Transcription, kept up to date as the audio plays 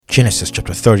Genesis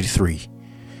chapter 33.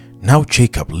 Now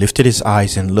Jacob lifted his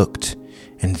eyes and looked,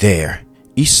 and there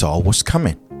Esau was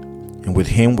coming, and with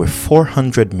him were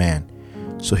 400 men.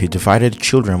 So he divided the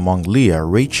children among Leah,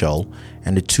 Rachel,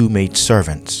 and the two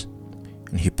maidservants.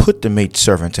 And he put the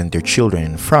maidservants and their children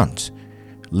in front,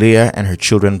 Leah and her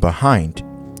children behind,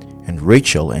 and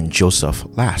Rachel and Joseph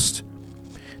last.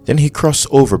 Then he crossed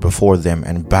over before them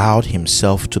and bowed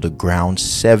himself to the ground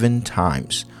 7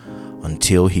 times,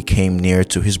 until he came near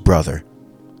to his brother.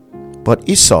 But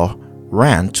Esau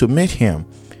ran to meet him,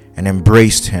 and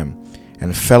embraced him,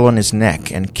 and fell on his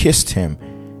neck, and kissed him,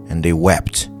 and they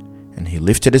wept. And he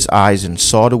lifted his eyes and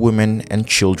saw the women and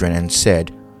children, and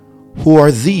said, "Who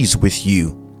are these with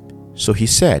you?" So he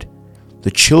said,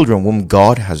 "The children whom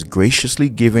God has graciously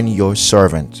given your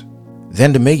servant."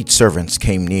 Then the maidservants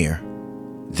came near,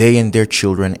 they and their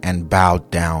children, and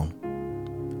bowed down.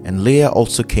 And Leah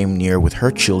also came near with her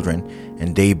children,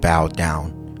 and they bowed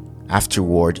down.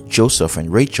 Afterward Joseph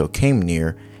and Rachel came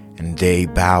near, and they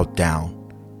bowed down.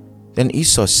 Then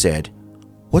Esau said,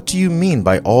 "What do you mean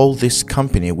by all this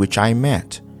company which I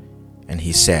met?" And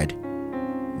he said,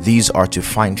 "These are to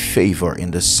find favor in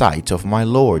the sight of my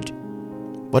Lord."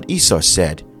 But Esau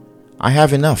said, "I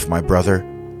have enough, my brother.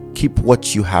 Keep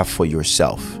what you have for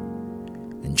yourself."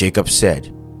 And Jacob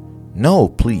said, "No,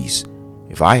 please.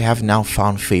 If I have now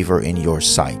found favor in your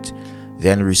sight,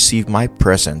 then receive my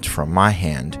present from my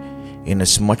hand,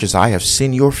 inasmuch as I have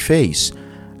seen your face,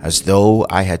 as though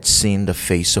I had seen the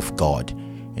face of God,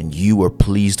 and you were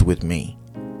pleased with me.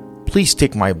 Please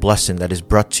take my blessing that is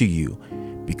brought to you,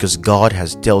 because God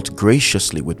has dealt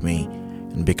graciously with me,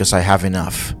 and because I have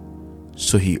enough."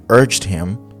 So he urged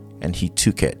him, and he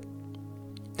took it.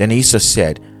 Then Esau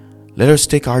said, "Let us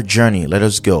take our journey, let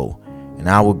us go, and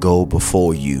I will go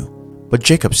before you." But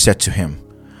Jacob said to him,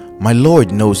 "My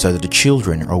Lord knows that the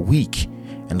children are weak,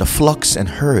 and the flocks and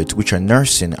herds which are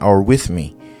nursing are with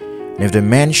me. And if the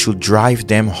men should drive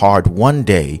them hard one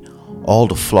day, all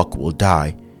the flock will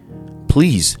die.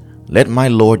 Please let my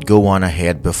Lord go on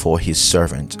ahead before his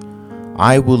servant.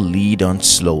 I will lead on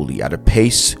slowly at a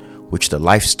pace which the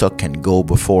livestock can go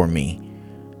before me,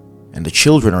 and the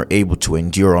children are able to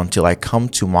endure until I come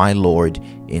to my Lord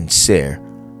in Seir."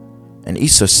 And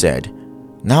Esau said,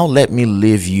 "Now let me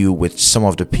leave you with some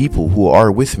of the people who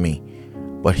are with me."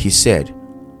 But he said,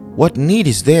 "What need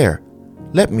is there?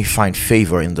 Let me find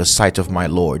favor in the sight of my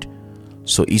Lord."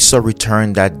 So Esau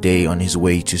returned that day on his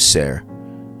way to Seir.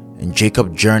 And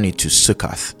Jacob journeyed to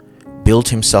Succoth, built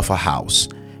himself a house,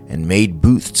 and made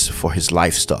booths for his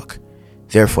livestock.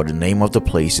 Therefore the name of the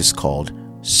place is called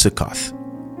Succoth.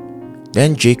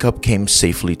 Then Jacob came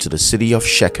safely to the city of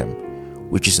Shechem,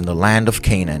 which is in the land of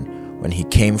Canaan, when he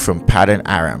came from Paddan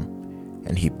Aram,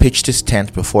 and he pitched his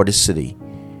tent before the city.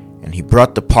 And he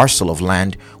brought the parcel of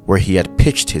land where he had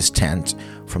pitched his tent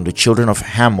from the children of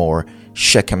Hamor,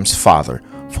 Shechem's father,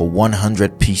 for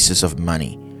 100 pieces of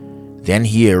money. Then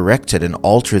he erected an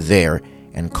altar there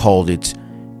and called it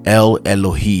El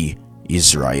Elohi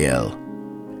Israel.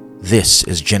 This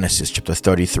is Genesis chapter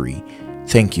 33.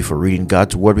 Thank you for reading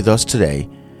God's Word with us today,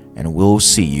 and we'll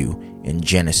see you in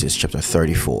Genesis chapter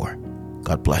 34.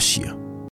 God bless you.